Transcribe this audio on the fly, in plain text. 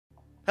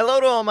Hello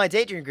to all my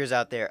day drinkers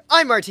out there.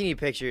 I'm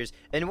MartiniPictures,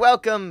 and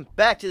welcome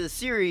back to the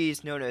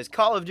series known as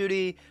Call of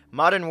Duty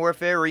Modern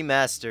Warfare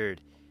Remastered.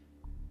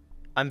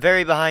 I'm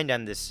very behind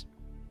on this.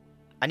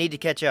 I need to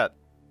catch up.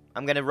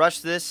 I'm gonna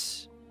rush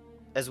this,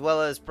 as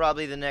well as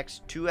probably the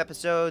next 2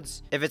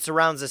 episodes. If it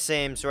surrounds the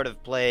same sort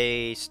of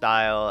play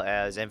style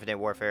as Infinite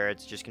Warfare,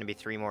 it's just gonna be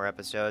 3 more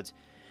episodes.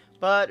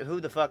 But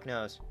who the fuck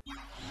knows?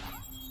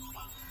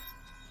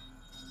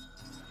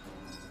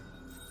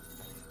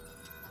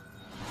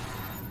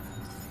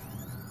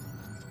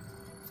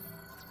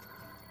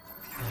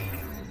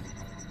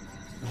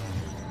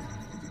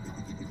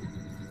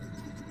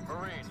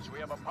 We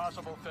have a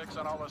possible fix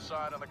on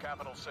Al-Assad in the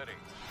capital city.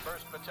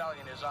 1st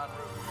Battalion is en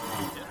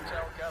route.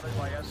 Intel gathered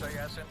by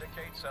SAS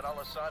indicates that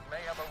Al-Assad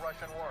may have a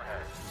Russian warhead.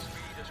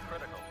 Speed is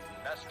critical.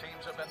 Nest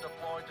teams have been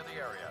deployed to the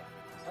area.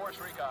 Force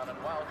recon and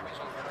wild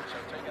weasel units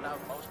have taken out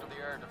most of the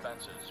air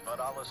defenses,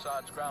 but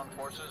Al-Assad's ground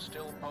forces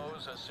still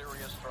pose a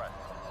serious threat.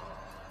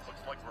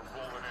 Looks like we're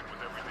rolling in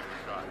with everything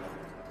we got.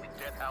 We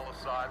get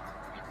Al-Assad,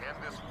 we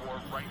end this war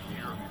right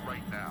here,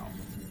 right now.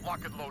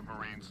 Lock and load,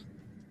 Marines.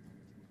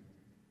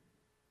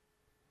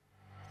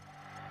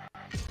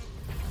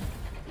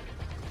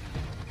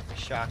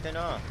 Shocked and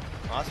awe.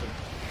 Awesome.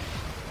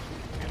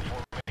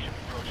 Information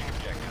approaching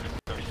objective in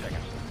 30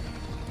 seconds.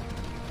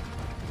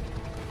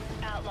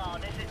 Outlaw,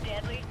 this is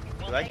Deadly.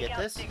 Do I get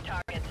this? Big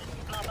targets.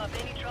 Mop up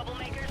any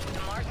troublemakers with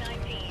the Mark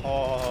 19.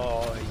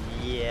 Oh,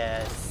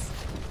 yes.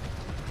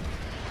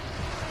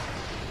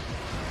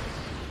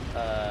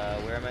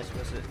 Where am I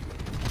supposed to...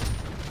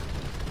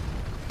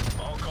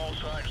 All call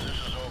signs,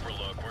 this is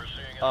Overlook. We're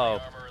seeing enemy Oh.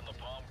 armor in the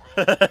Palm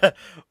Grove.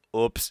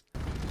 Oops.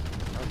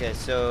 Okay,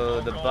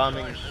 so the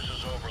bombing... This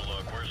is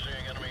Overlook. We're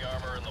seeing enemy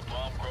armor in the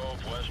Palm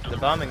Grove west of The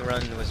bombing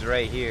run was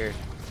right here.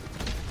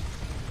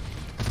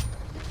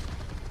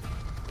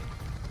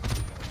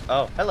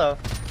 Oh, hello.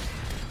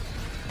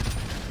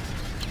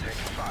 Taking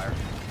fire.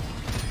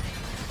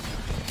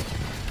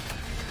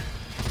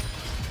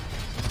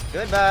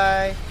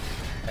 Goodbye.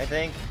 I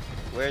think.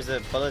 Where's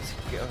the bullets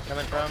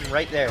coming from?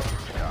 Right there.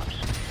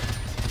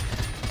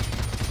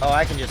 Oh,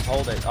 I can just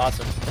hold it.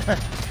 Awesome.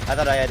 I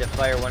thought I had to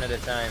fire one at a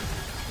time.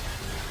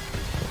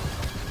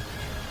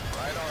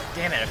 Right on.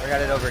 Damn it, I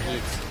forgot it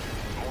overheats.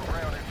 More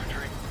ground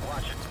infantry.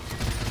 Watch it.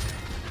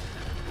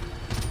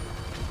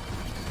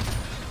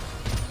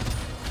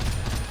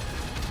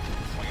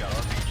 We got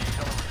RPGs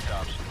on the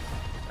rooftops.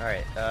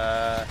 Alright,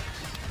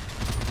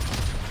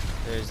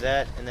 there's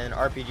that, and then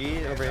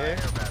RPG over here.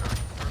 Air battery.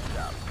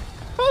 Rooftop.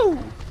 Woo!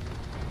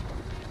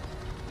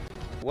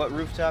 What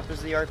rooftop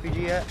is the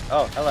RPG at?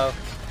 Oh, hello.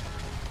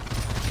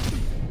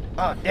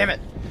 Oh, damn it.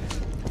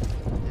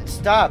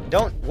 Stop,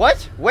 don't,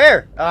 what?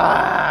 Where?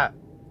 Ah!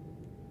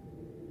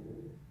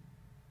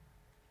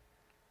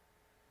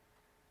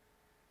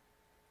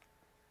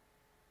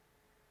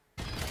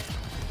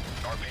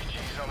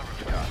 RPGs on the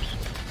rooftops.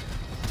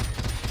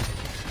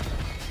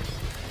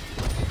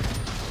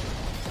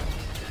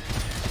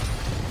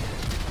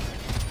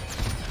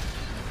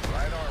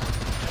 Right armor.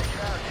 Take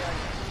it out, Jack.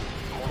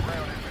 More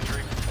ground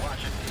infantry.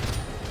 Watch it.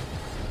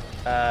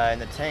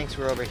 And the tanks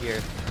were over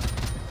here.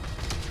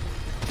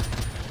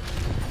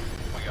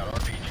 We got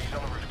RPGs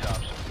on the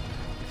rooftops.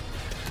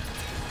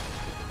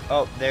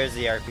 Oh, there's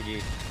the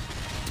RPG.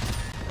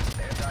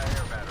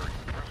 Anti-air battery.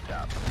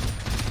 Rooftop.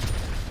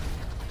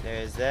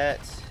 There's that.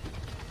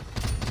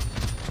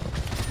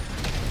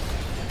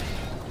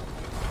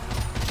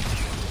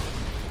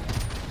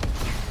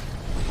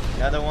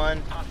 Another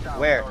one. Hostile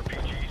Where?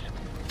 RPGs.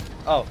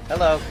 Oh,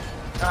 hello.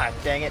 Ah,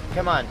 dang it.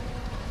 Come on.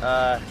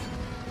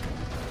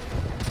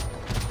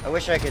 I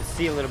wish I could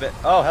see a little bit.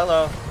 Oh,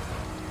 hello.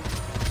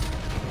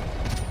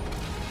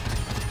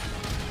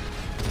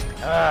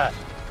 Ah.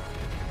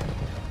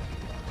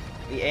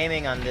 The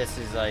aiming on this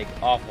is like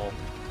awful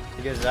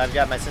because I've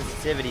got my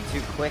sensitivity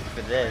too quick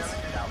for this.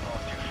 Outlaw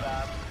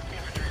 2-5.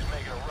 Infantry's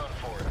making a run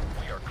for it.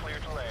 We are clear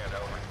to land,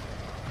 over.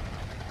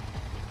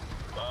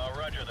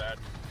 Roger that.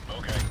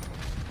 Okay.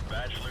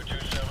 Bachelor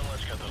 2-7,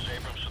 let's get those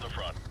Abrams to the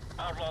front.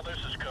 Outlaw, this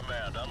is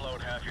command.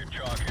 Unload half your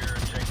chalk here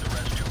and take the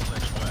rest 2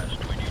 clicks west.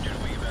 We need you to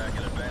evac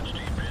an advanced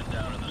team pinned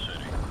down in the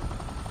city.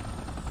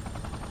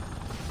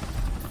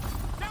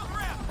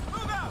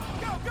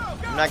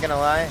 I'm not gonna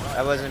lie,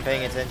 I wasn't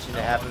paying attention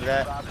to half of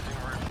that.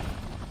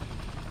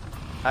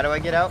 How do I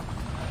get out?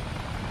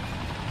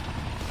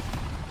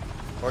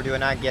 Or do I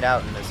not get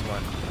out in this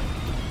one?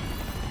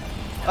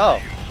 Oh,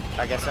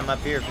 I guess I'm up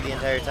here for the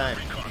entire time.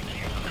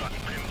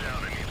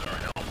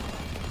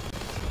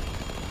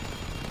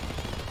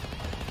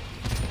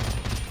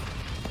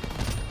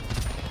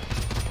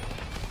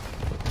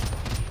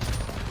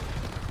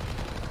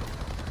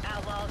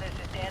 Outlaw, this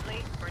is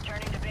Deadly.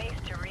 Returning to base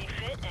to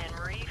refit and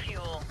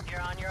refuel.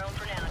 You're on your own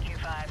for now,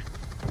 2-5.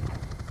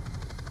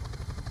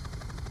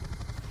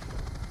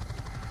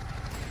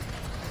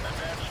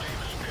 Advanced team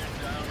is pinned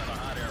down in a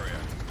hot area.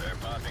 They're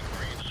popping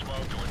green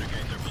smoke to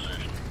indicate their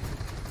position.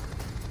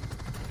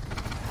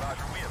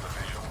 Roger, we have a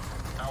visual.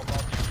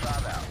 Outlaw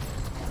 2-5 out.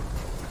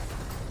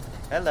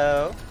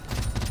 Hello.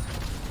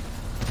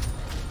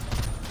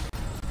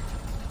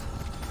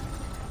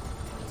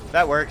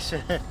 That works.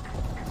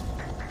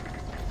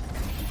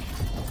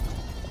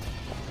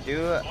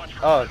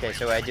 Oh, okay,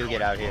 so I do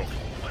get out here.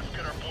 Let's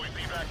get our boys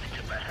evac and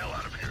get the hell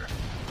out of here.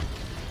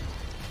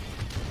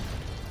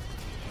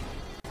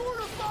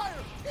 Mortar fire!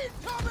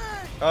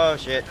 Incoming! Oh,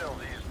 shit.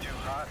 Facility is too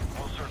hot.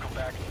 We'll circle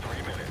back in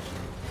 3 minutes.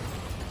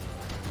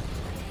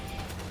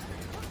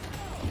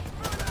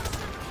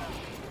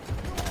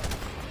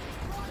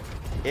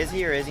 Is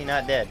he or is he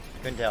not dead?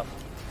 Couldn't tell.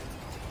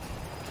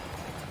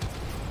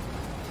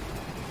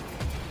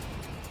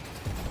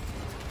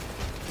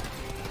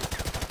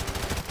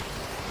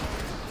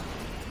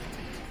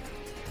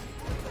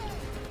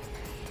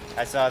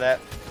 I saw that.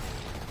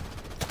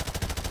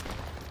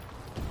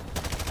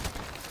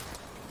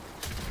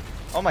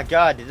 Oh my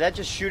god, did that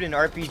just shoot an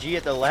RPG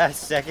at the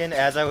last second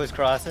as I was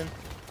crossing?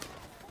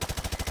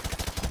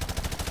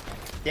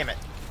 Damn it.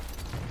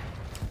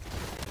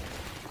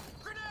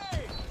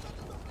 Grenade!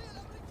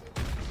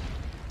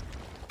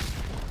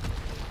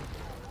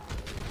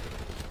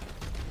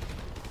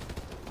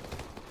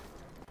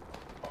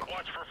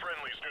 Watch for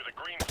friendlies near the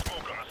green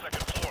smoke on the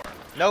second floor.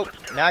 Nope,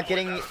 Let's get our not boys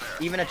getting out of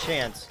there. even a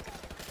chance.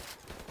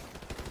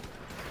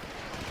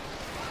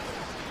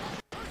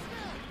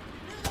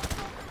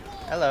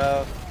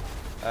 Hello.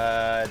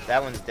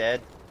 That one's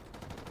dead.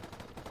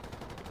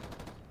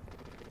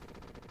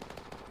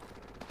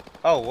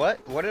 Oh,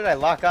 what? What did I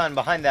lock on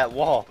behind that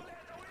wall?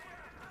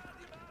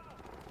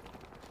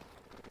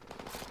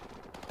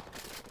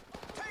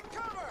 Take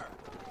cover!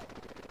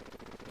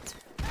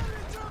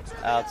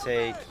 I'll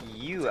take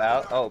you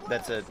out. Oh,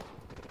 that's a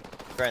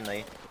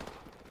friendly.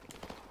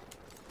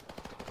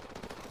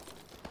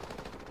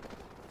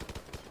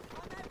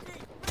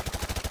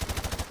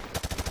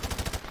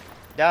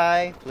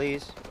 Die,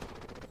 please.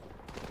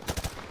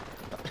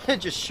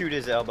 Just shoot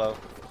his elbow.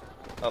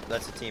 Oh,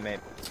 that's a teammate.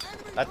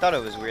 I thought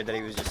it was weird that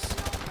he was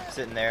just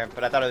sitting there,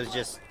 but I thought it was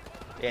just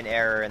an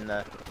error in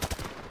the...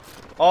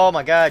 Oh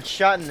my god,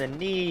 shot in the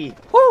knee.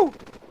 Woo!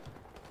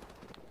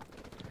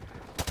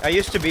 I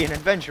used to be an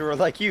adventurer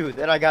like you,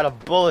 then I got a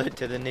bullet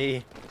to the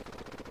knee.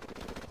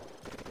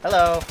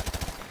 Hello.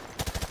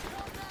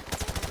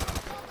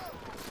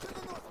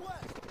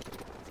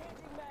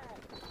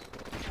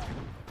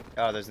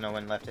 Oh, there's no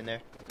one left in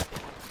there.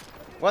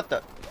 What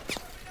the?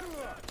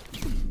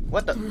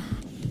 What the?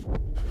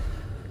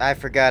 I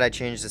forgot I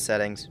changed the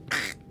settings.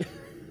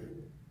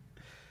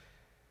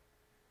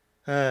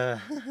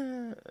 Oh,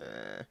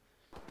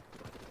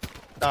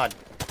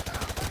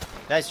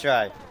 nice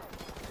try.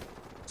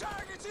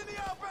 Targets in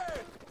the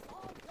open!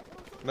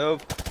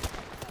 Move.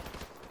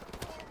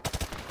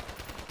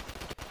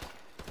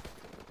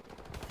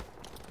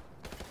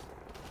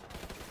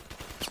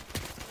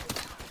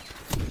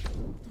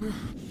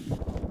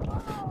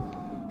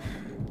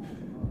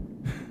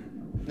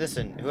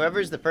 Listen,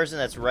 whoever's the person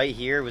that's right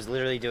here was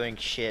literally doing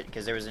shit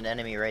because there was an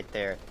enemy right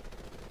there.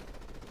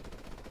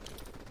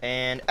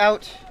 And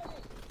out.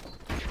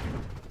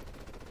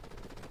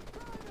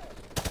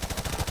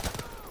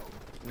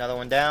 Another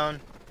one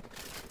down.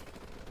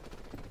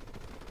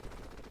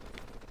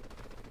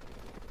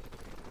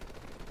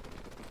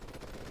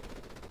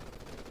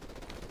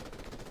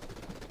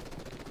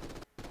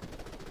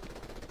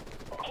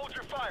 Hold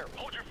your fire!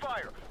 Hold your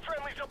fire!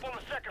 Friendly's up on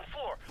the second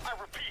floor. I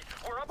repeat,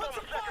 we're up on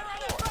the second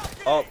floor.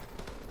 Oh,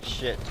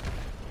 shit.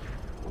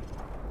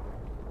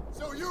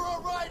 So you're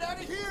alright out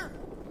of here?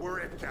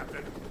 We're in,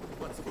 Captain.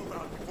 Let's move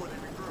out before they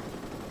regroup.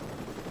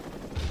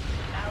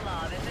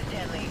 Outlaw, this is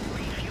Deadly.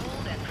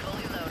 Refueled and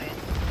fully loaded.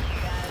 You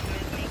guys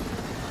miss me?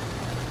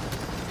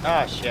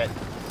 Ah, shit.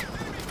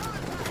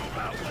 Move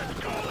out. Let's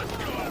go. Let's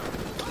go.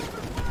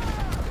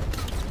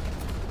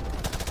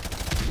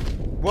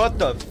 What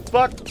the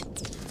fuck?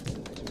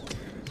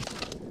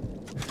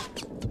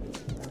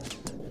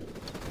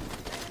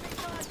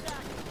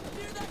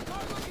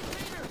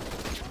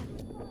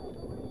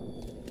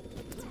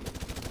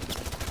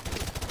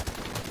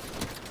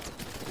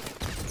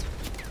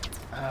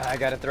 I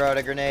gotta throw out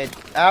a grenade.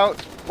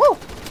 Out! Woo!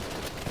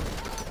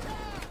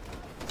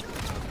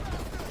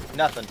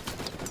 Nothing.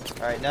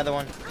 Alright, another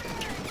one.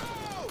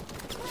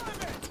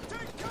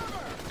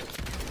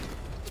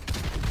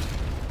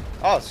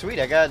 Oh, sweet,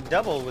 I got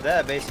double with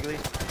that, basically.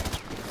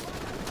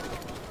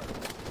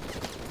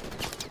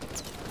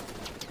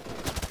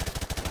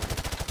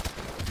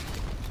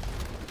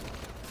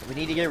 We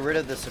need to get rid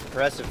of the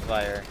suppressive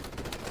fire.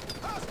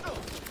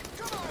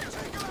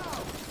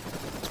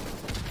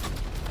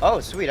 Oh,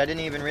 sweet, I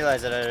didn't even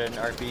realize that I had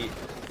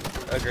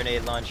a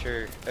grenade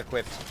launcher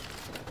equipped.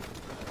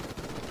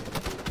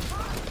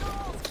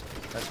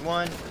 That's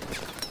one.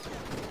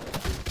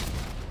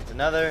 That's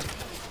another.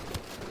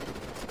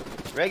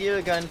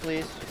 Regular gun,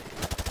 please.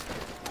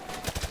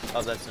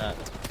 Oh, that's not.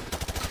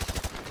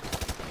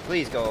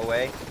 Please go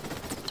away.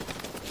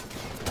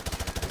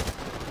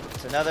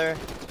 It's another.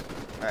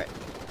 Alright.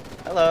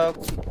 Hello.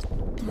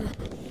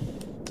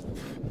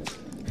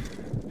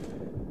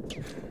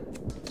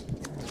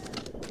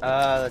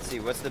 Let's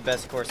see. What's the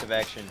best course of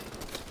action?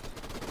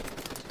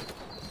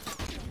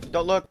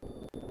 Don't look.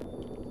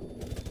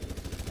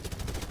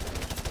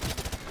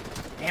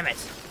 Damn it.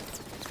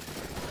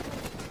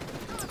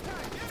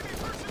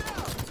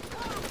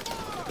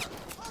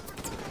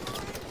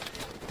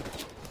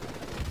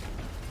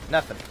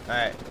 Nothing.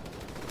 Alright.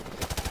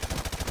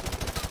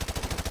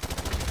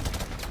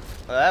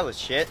 Well, that was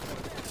shit.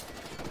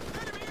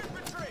 Enemy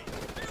infantry!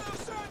 Need those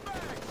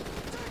sandbags!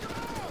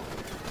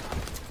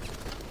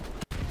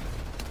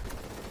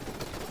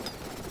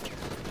 Take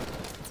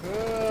them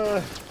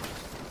out!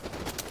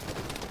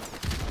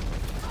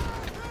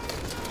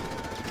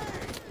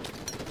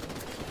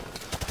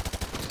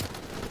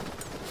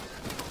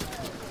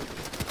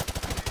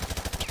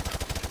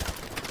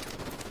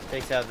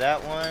 Takes out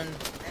that one.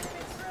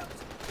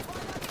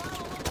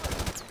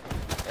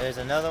 There's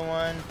another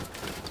one.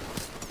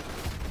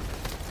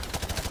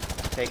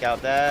 Take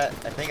out that.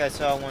 I think I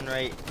saw one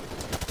right.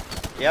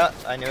 Yep,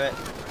 I knew it.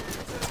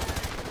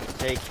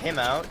 Take him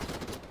out.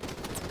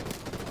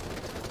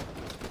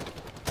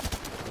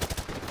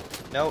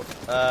 Nope.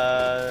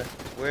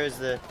 Where's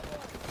the...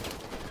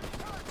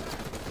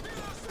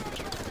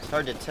 It's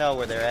hard to tell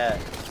where they're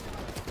at.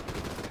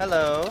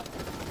 Hello.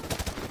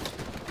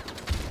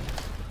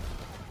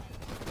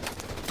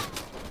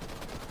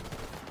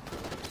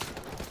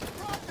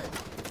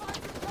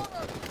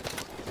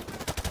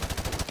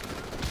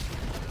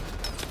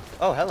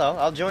 Oh, hello.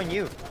 I'll join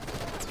you.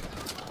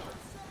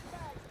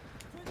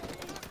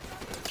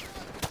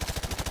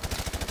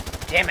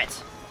 Damn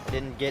it! I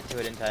didn't get to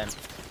it in time.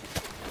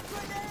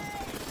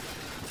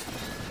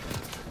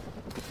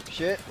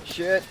 Shit,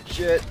 shit,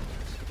 shit.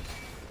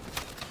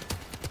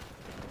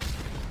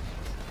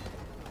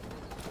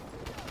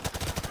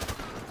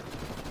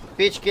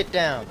 Bitch, get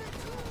down.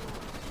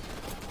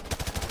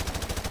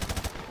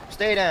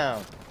 Stay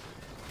down.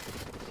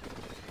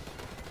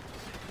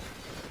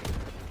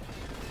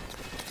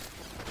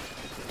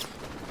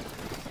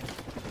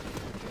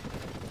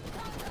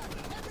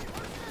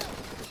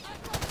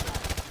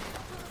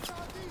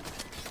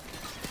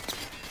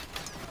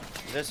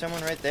 Is there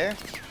someone right there?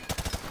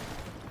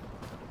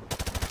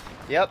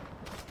 Yep.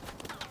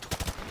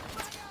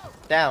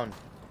 Down.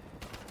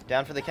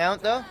 Down for the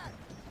count, though?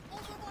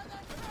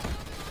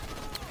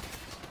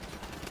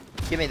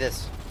 Give me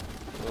this.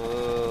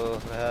 Ooh,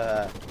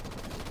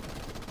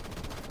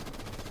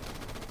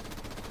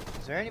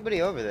 Is there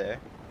anybody over there?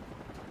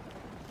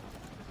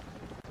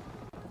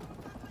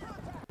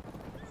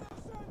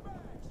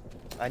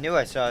 I knew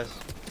I saw us.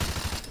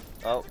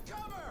 Oh.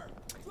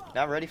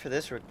 Not ready for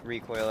this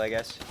recoil, I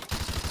guess.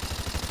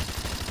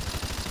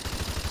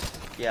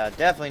 Yeah,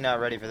 definitely not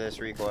ready for this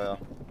recoil.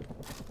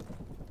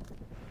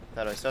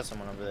 Thought I saw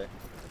someone over there.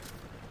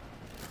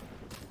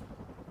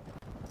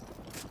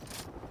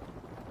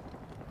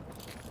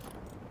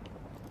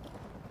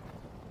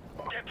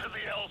 Get to the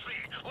LZ.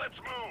 Let's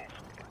move.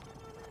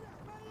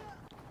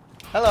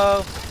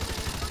 Hello.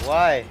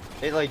 Why?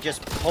 It like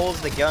just pulls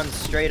the gun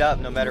straight up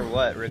no matter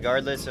what,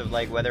 regardless of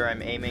like whether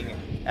I'm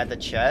aiming at the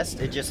chest.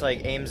 It just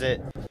like aims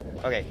it.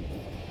 Okay,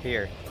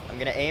 here. I'm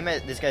gonna aim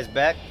at this guy's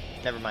back.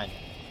 Never mind.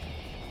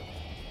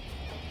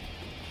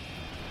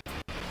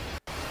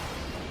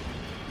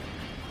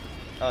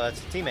 Oh,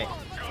 that's a teammate.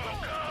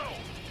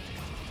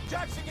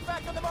 Jackson, get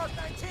back on the Mark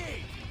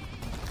 19!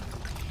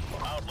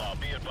 Outlaw,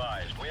 be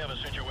advised. We have a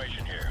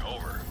situation here.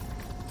 Over.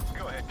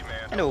 Go ahead,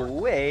 Command. And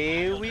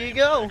away we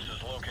go.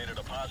 Has located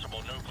a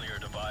possible nuclear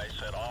device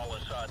at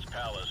Al-Assad's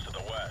palace to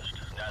the west.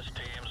 Nest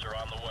teams are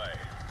on the way.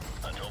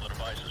 Until the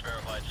device is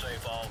verified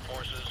safe, all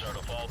forces are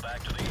to fall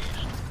back to the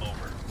east.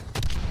 Over.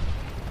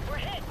 We're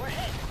hit! We're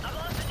hit! I've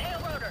lost the tail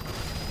rotor!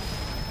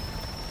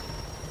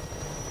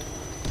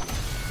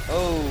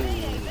 Oh.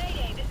 Mayday!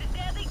 Mayday! This is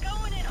deadly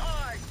going in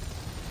hard!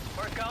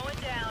 We're going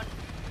down.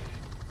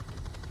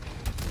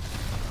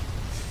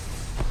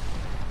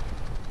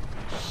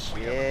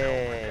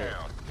 Yeah.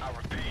 I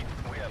repeat,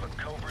 we have a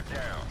Cobra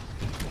down.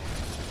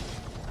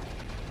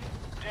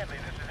 Deadly,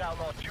 this is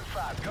Outlaw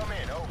 2-5. Come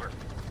in, over.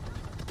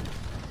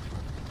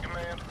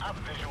 Command, I'm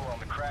visual on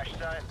the crash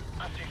site.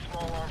 I see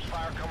small arms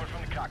fire coming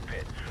from the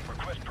cockpit.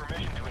 Request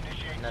permission to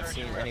initiate Not search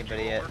seen and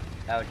anybody rescue,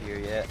 out here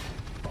yet.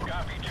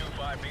 Copy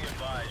 2-5, be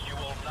advised. You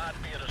will not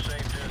be at a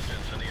safe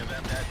distance in the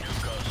event that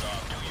nuke goes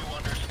off. Do you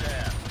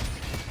understand?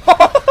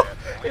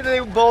 They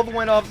both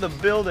went off the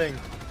building.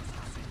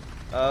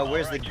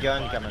 Where's the Alright,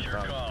 gun 2-5, coming it's your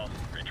from? call.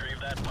 Retrieve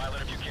that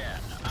pilot if you can.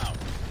 Out.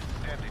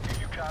 Deadly, do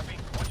you copy?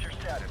 What's your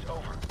status?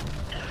 Over.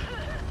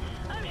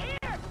 I'm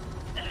here!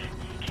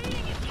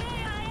 King is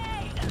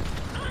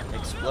KIA!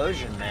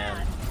 Explosion,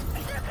 man.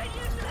 I sure could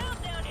use some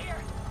help down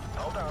here!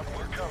 Hold on,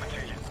 we're coming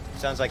to you.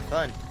 Sounds like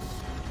fun.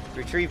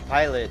 Retrieve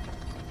pilot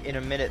in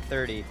a minute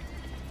 30.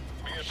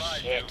 Be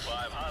advised, Shit.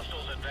 2-5.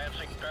 Hostiles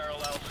advancing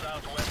parallel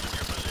southwest of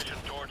your position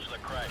towards the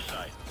crash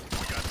site.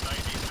 We got 90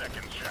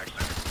 seconds,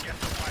 Jackson. Get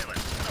the pilot.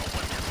 No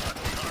one gets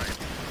left behind.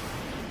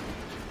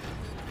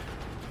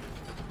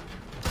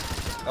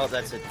 Oh,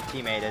 that's a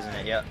teammate, isn't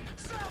it? Yep.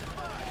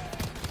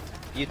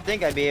 You'd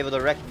think I'd be able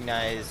to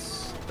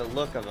recognize the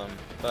look of him,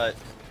 but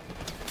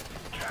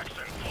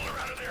Jackson, pull her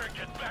out of there and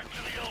get back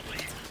to the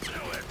LZ. Do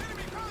it.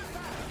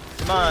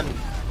 come on,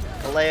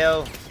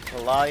 Palayo.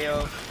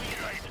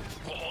 Right.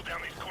 We'll hold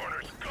down these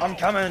corners. Go. I'm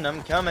coming.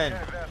 I'm coming.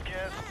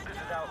 Vasquez, this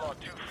is Outlaw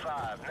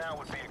 2-5. Now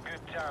would be a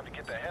good time to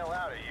get the hell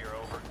out of here,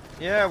 over.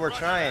 Yeah, we're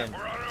trying. We're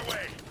on our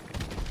way.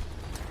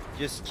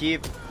 Just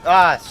keep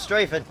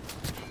strafing.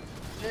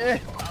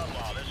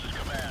 Outlaw, this is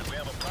command. We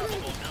have a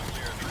possible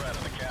nuclear threat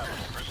in the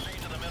capital. Proceed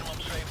to the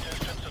minimum safe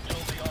distance until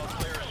the all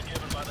clear is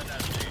given by the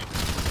nest team.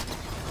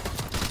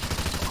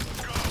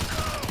 Go,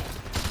 go!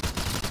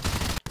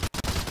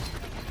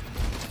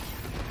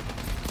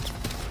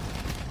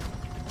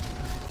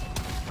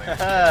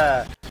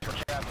 Haha.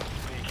 Captain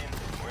speaking.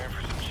 We're in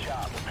for some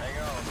chop. Hang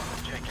on.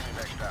 Check in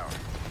next hour.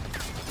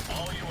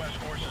 All U.S.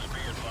 forces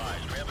be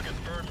advised. We have a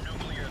confirmed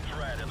nuclear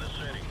threat in the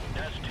city.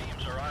 Nest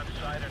teams are on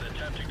site and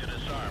attempting to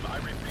disarm. I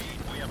repeat,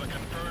 we have a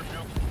confirmed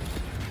nuclear...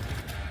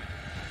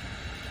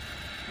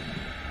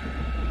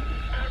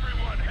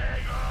 Everyone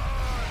hang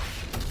on!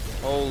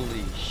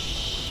 Holy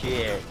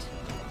shit.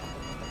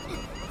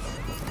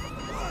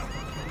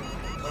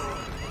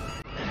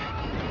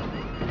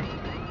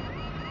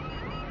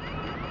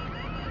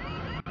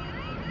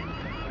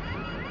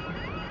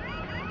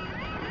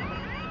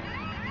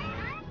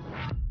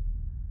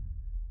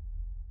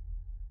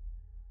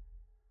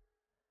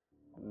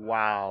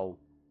 Wow.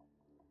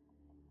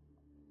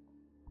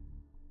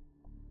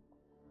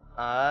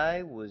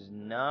 I was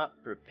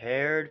not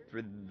prepared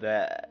for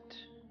that.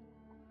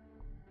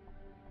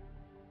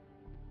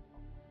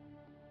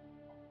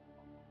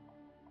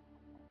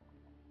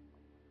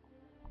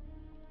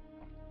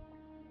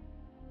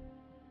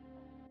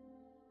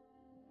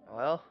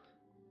 Well,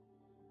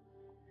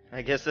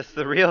 I guess that's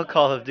the real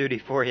Call of Duty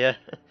for you.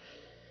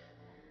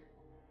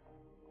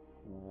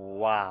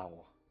 Wow.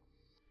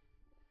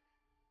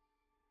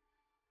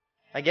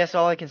 I guess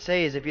all I can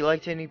say is if you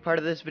liked any part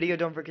of this video,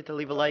 don't forget to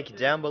leave a like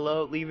down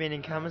below, leave any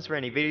comments for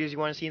any videos you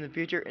want to see in the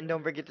future, and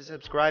don't forget to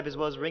subscribe as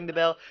well as ring the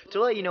bell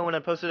to let you know when I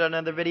posted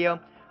another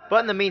video. But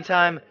in the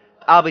meantime,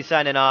 I'll be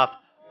signing off.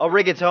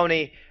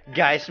 Origatoni,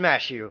 guys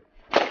smash you.